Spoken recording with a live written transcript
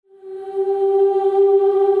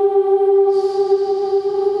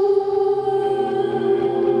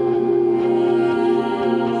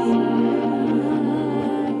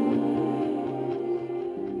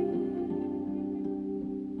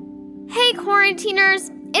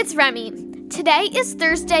Quarantiners, it's Remy. Today is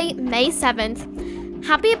Thursday, May 7th.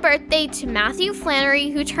 Happy birthday to Matthew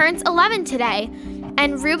Flannery, who turns 11 today,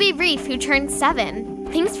 and Ruby Reef, who turns 7.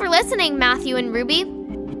 Thanks for listening, Matthew and Ruby.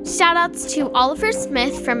 Shoutouts to Oliver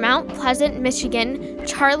Smith from Mount Pleasant, Michigan,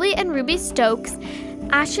 Charlie and Ruby Stokes,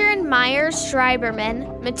 Asher and Meyer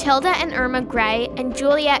Schreiberman, Matilda and Irma Gray, and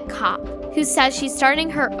Juliet Kopp, who says she's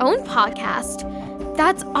starting her own podcast.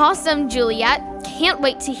 That's awesome, Juliet. Can't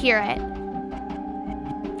wait to hear it.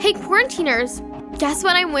 Hey, Quarantiners, guess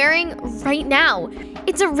what I'm wearing right now?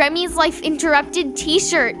 It's a Remy's Life Interrupted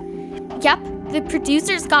t-shirt. Yep, the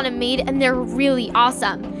producers got them made and they're really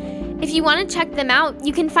awesome. If you want to check them out,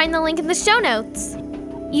 you can find the link in the show notes.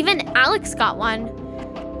 Even Alex got one.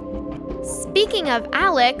 Speaking of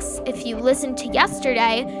Alex, if you listened to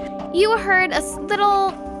yesterday, you heard a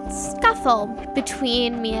little scuffle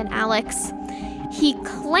between me and Alex. He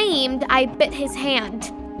claimed I bit his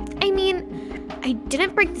hand. I mean, I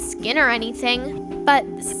didn't break the skin or anything, but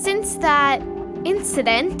since that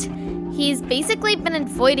incident, he's basically been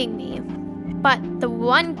avoiding me. But the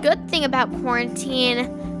one good thing about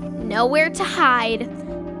quarantine, nowhere to hide.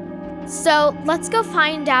 So let's go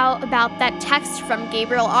find out about that text from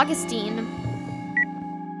Gabriel Augustine.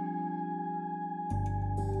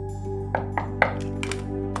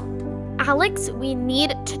 Alex, we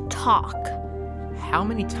need to talk. How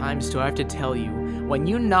many times do I have to tell you, when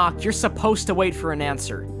you knock, you're supposed to wait for an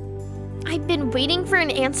answer? I've been waiting for an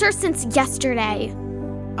answer since yesterday.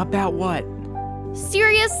 About what?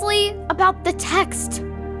 Seriously, about the text.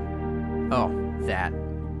 Oh, that.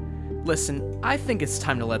 Listen, I think it's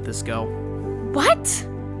time to let this go. What?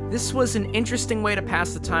 This was an interesting way to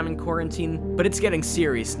pass the time in quarantine, but it's getting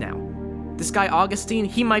serious now. This guy Augustine,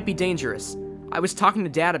 he might be dangerous. I was talking to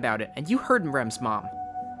Dad about it, and you heard Rem's mom.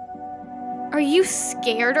 Are you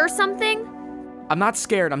scared or something? I'm not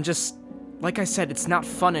scared, I'm just... Like I said, it's not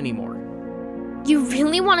fun anymore. You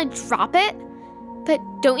really want to drop it? But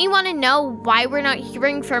don't you want to know why we're not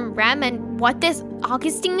hearing from Rem and what this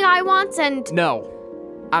Augustine guy wants and... No.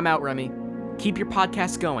 I'm out, Remy. Keep your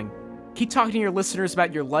podcast going. Keep talking to your listeners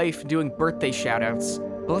about your life and doing birthday shoutouts.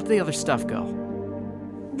 But let the other stuff go.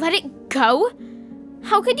 Let it go?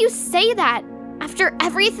 How could you say that? After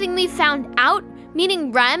everything we found out,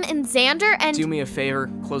 meeting Rem and Xander and... Do me a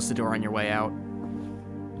favor, close the door on your way out.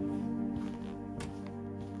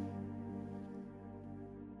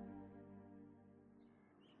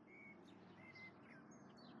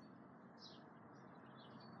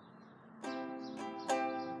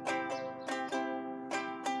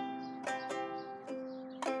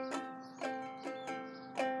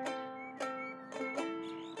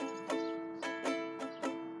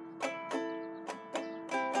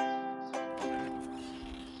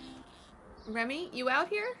 Remy, you out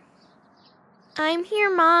here? I'm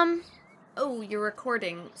here, Mom. Oh, you're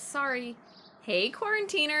recording. Sorry. Hey,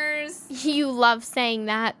 quarantiners. You love saying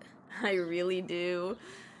that. I really do.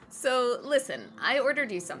 So, listen, I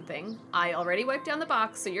ordered you something. I already wiped down the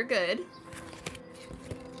box, so you're good.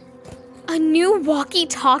 A new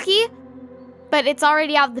walkie-talkie? But it's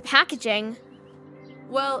already out of the packaging.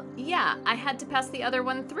 Well, yeah, I had to pass the other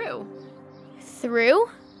one through. Through?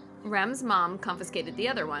 Rem's mom confiscated the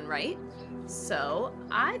other one, right? So,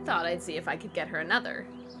 I thought I'd see if I could get her another.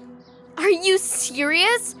 Are you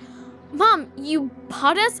serious? Mom, you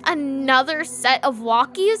bought us another set of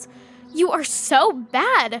walkies? You are so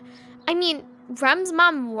bad. I mean, Rem's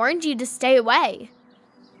mom warned you to stay away.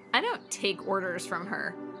 I don't take orders from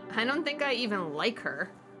her. I don't think I even like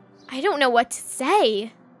her. I don't know what to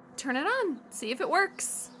say. Turn it on. See if it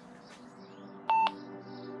works.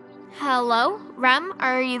 Hello, Rem,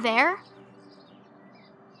 are you there?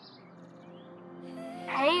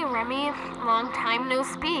 Hey, Remy, long time no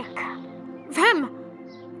speak. Rem,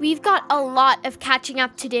 we've got a lot of catching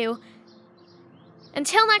up to do.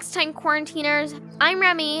 Until next time, quarantiners, I'm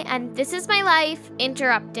Remy, and this is my life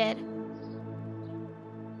interrupted.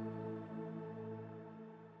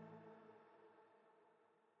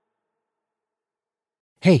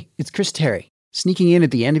 Hey, it's Chris Terry, sneaking in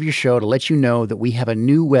at the end of your show to let you know that we have a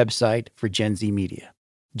new website for Gen Z Media.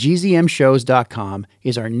 gzmshows.com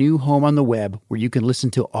is our new home on the web where you can listen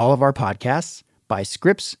to all of our podcasts, buy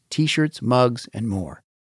scripts, t-shirts, mugs, and more.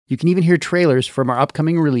 You can even hear trailers from our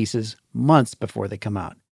upcoming releases months before they come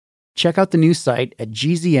out. Check out the new site at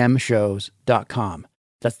gzmshows.com.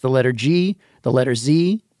 That's the letter G, the letter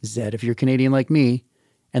Z, Z if you're Canadian like me,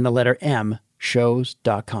 and the letter M,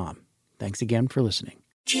 shows.com. Thanks again for listening.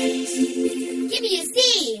 Give me a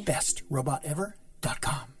Z!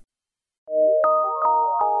 BestRobotEver.com.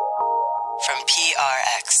 From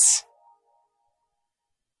PRX.